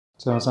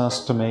So I was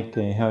asked to make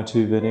a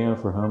how-to video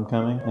for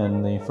homecoming,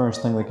 and the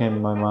first thing that came to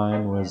my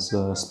mind was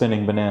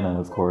spinning banana,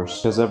 of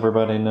course. Because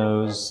everybody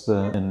knows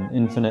an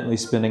infinitely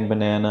spinning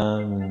banana,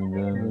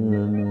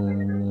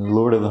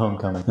 Lord of the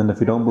Homecoming. And if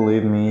you don't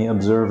believe me,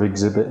 observe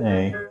Exhibit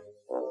A.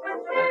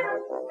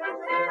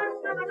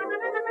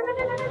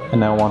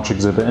 And now watch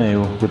Exhibit A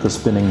with the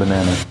spinning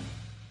banana.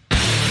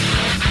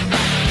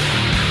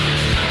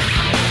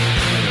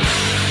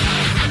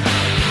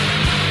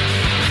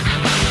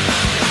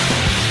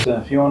 So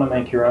if you want to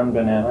make your own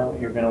banana,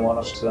 you're going to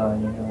want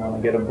to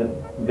get a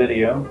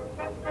video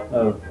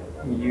of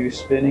you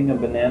spinning a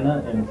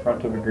banana in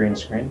front of a green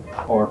screen,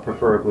 or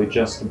preferably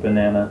just a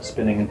banana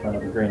spinning in front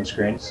of a green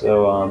screen.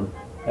 So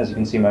as you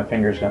can see, my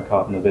fingers got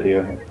caught in the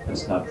video here.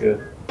 It's not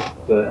good.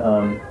 But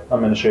I'm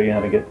going to show you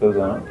how to get those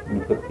out. I'm going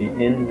to put the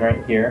in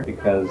right here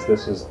because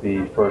this is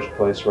the first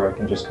place where I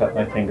can just cut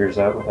my fingers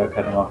out without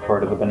cutting off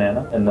part of the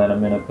banana. And then I'm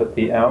going to put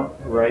the out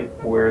right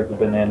where the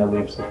banana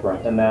leaves the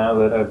front. And now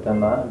that I've done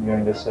that, I'm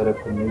going to set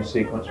up a new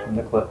sequence from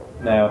the clip.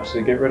 Now,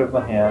 to get rid of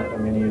the hand,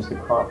 I'm going to use the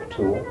crop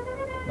tool.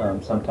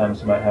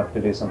 Sometimes you might have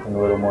to do something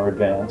a little more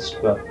advanced,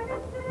 but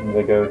I'm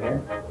going to go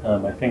here.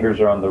 My fingers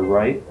are on the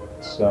right,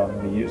 so I'm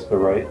going to use the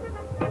right.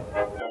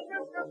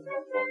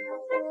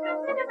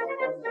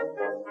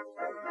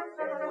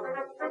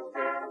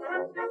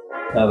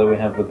 Now that we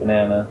have the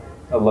banana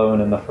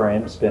alone in the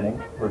frame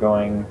spinning, we're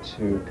going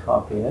to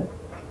copy it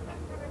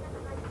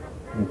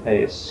and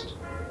paste.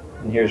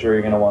 And here's where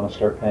you're going to want to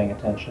start paying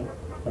attention.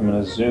 I'm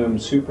going to zoom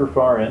super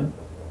far in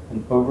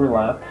and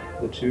overlap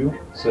the two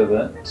so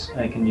that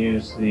I can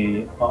use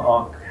the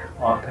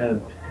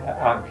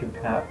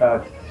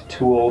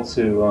tool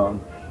to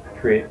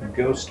create a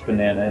ghost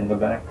banana in the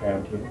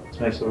background here. This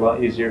makes it a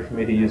lot easier for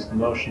me to use the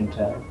motion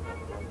tab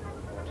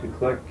to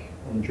click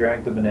and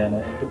drag the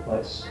banana into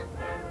place.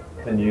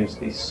 Then use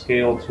the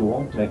scale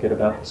tool to make it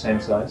about the same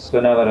size. So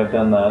now that I've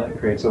done that, it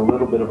creates a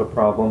little bit of a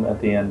problem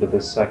at the end of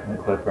this second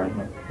clip right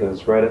here.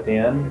 Because right at the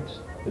end,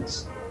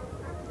 it's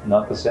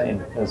not the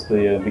same as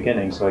the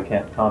beginning, so I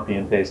can't copy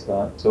and paste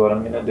that. So what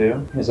I'm going to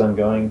do is I'm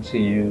going to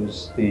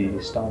use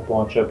the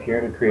stopwatch up here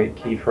to create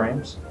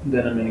keyframes.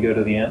 Then I'm going to go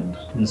to the end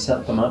and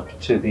set them up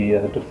to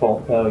the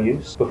default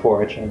values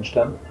before I change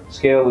them.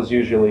 Scale is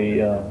usually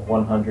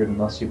 100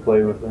 unless you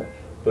play with it,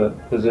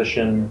 but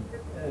position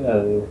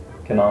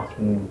can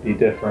often be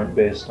different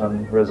based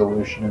on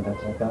resolution and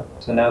things like that.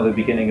 So now the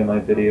beginning of my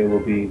video will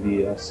be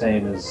the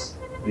same as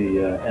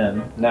the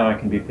end. Now I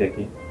can be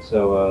picky.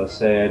 So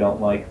say I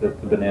don't like that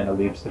the banana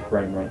leaves the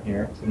frame right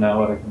here. So now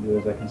what I can do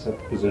is I can set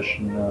the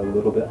position a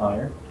little bit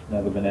higher.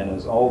 Now the banana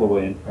is all the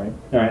way in frame.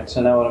 Alright,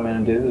 so now what I'm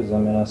going to do is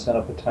I'm going to set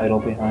up a title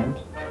behind.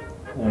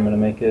 And I'm going to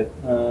make it,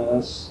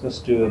 let's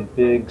do a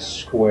big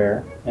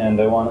square. And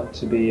I want it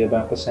to be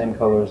about the same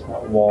color as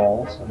that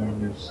wall, so I'm going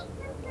to use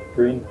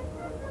green.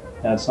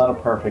 Now it's not a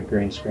perfect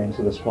green screen,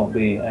 so this won't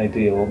be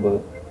ideal,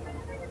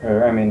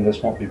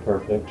 this won't be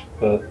perfect,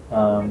 but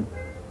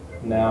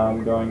now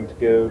I'm going to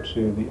go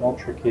to the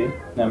Ultra key.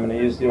 Now I'm going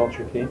to use the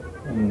Ultra key,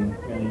 and I'm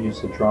going to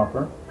use the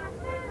dropper,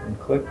 and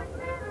click.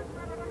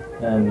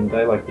 And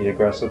I like the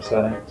aggressive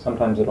setting.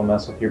 Sometimes it'll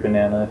mess with your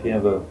banana. If you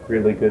have a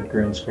really good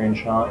green screen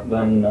shot,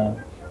 then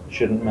you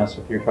shouldn't mess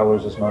with your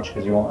colors as much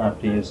because you won't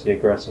have to use the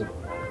aggressive,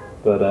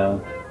 but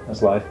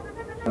that's life.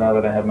 Now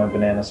that I have my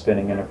banana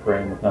spinning in a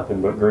frame with nothing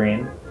but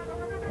green,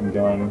 I'm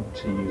going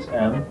to use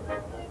M,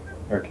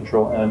 or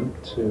Control M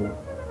to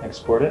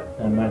export it,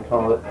 and I'm going to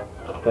call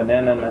it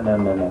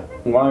banana.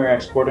 And while you're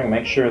exporting,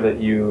 make sure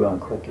that you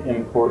click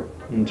Import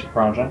into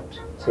Project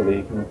so that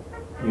you can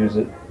use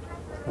it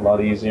a lot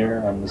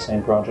easier on the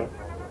same project.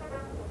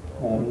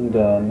 And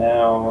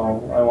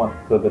now I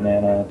want the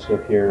banana to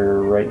appear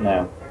right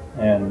now.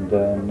 And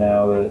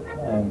now that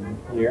I'm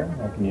here,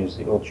 I can use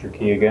the Ultra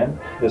key again.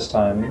 This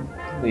time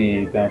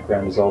the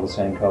background is all the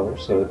same color,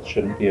 so it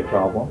shouldn't be a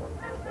problem.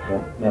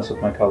 Don't mess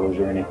with my colors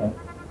or anything.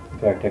 In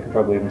fact, I could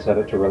probably even set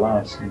it to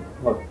relax, and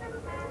look,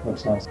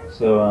 looks nice.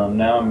 So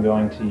now I'm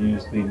going to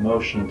use the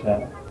motion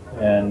tab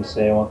and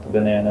say I want the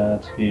banana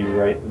to be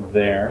right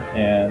there,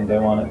 and I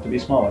want it to be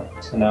smaller.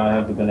 So now I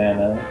have the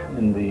banana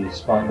in the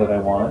spot that I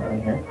want it,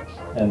 right here.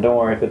 And don't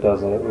worry if it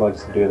does it, it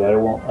likes to do that. It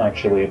won't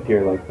actually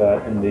appear like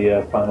that in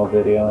the final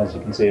video. As you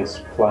can see, it's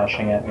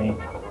flashing at me.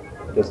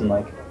 It doesn't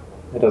like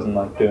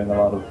doing a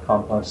lot of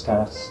complex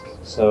tasks.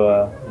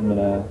 So I'm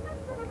gonna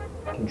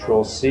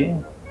Control C,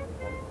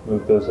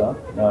 move those up.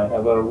 Now I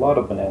have a lot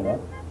of banana,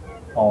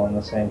 all in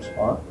the same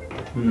spot.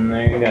 And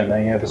there you go, now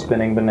you have a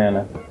spinning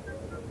banana.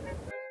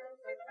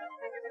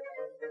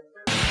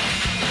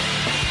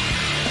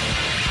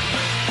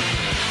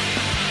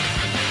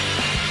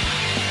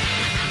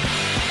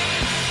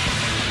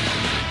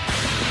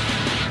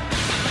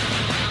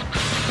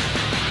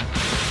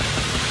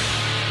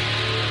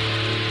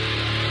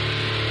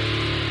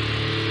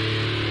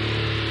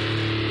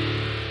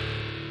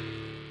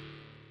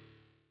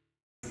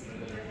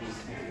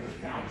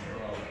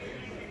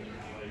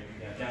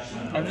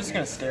 I'm just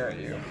gonna stare at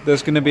you.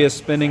 There's going to be a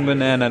spinning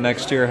banana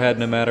next to your head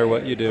no matter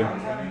what you do.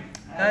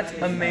 That's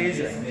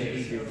amazing.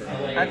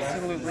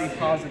 Absolutely,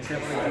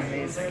 positively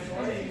amazing.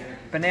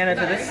 Banana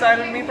to this side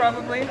of me,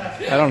 probably?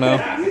 I don't know.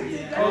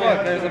 Oh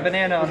look, there's a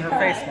banana on her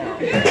face now.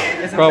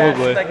 Isn't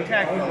Probably. that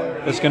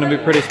spectacular? It's going to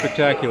be pretty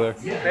spectacular.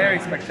 Very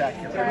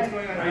spectacular.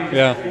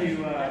 Yeah.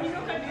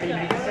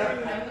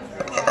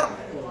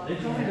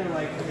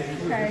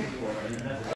 Okay.